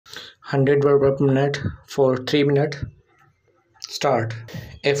100 word per minute for 3 minutes. Start.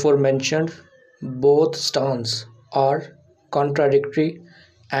 Aforementioned both stances are contradictory,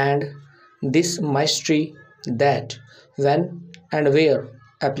 and this mystery that when and where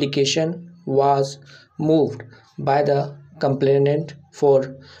application was moved by the complainant for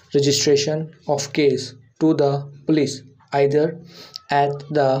registration of case to the police, either at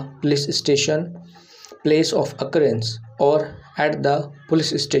the police station place of occurrence or at the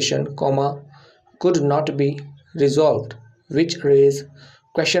police station, could not be resolved, which raise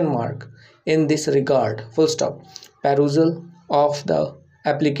question mark in this regard. Full stop. Perusal of the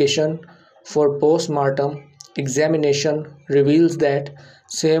application for post-mortem examination reveals that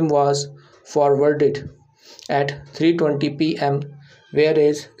same was forwarded at 3:20 p.m.,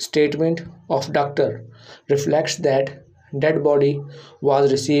 whereas statement of doctor reflects that dead body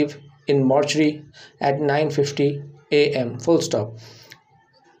was received in mortuary at 9:50 a.m. Full stop.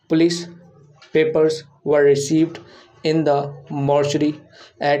 Police papers were received in the mortuary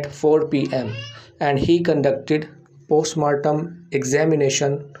at 4 p.m. and he conducted post-mortem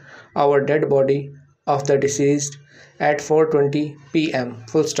examination our dead body of the deceased at 4:20 p.m.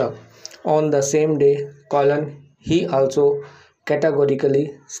 Full stop. On the same day, he also categorically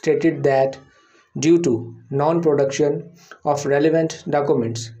stated that due to non-production of relevant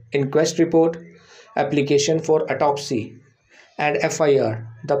documents, inquest report, application for autopsy, and FIR,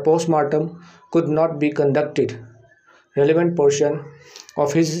 the post-mortem could not be conducted. Relevant portion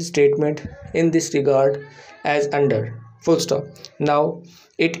of his statement in this regard as under. Full stop. Now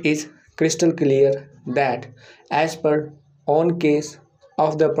it is crystal clear that as per own case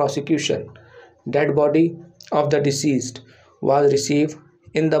of the prosecution, dead body of the deceased was received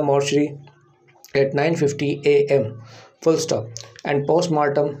in the mortuary at 9:50 a.m. Full stop. And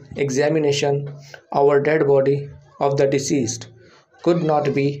post-mortem examination our dead body of the deceased could not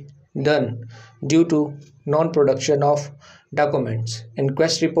be done due to non-production of documents,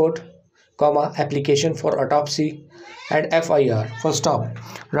 inquest report, application for autopsy, and FIR. Full stop.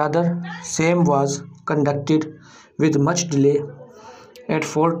 Rather, same was conducted with much delay at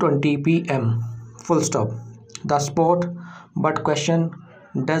 4:20 p.m. Full stop. The spot, but question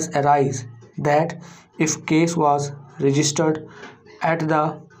does arise that if case was registered at the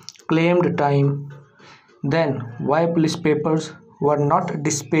claimed time, then why police papers were not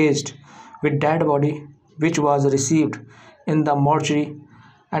dispatched with dead body which was received in the mortuary?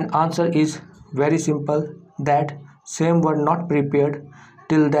 And answer is very simple, that same were not prepared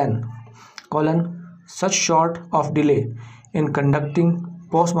till then. Such sort of delay in conducting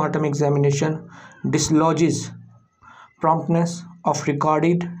post-mortem examination dislodges promptness of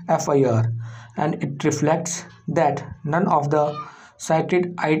recorded FIR, and it reflects that none of the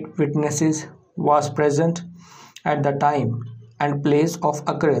cited eyewitnesses was present at the time and place of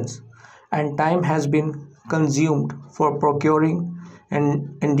occurrence, and time has been consumed for procuring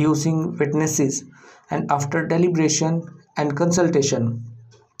and inducing witnesses, and after deliberation and consultation,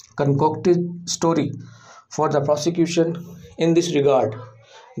 concocted story for the prosecution in this regard.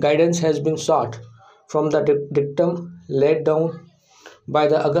 Guidance has been sought from the dictum laid down by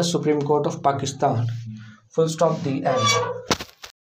the August Supreme Court of Pakistan. Full stop. The end.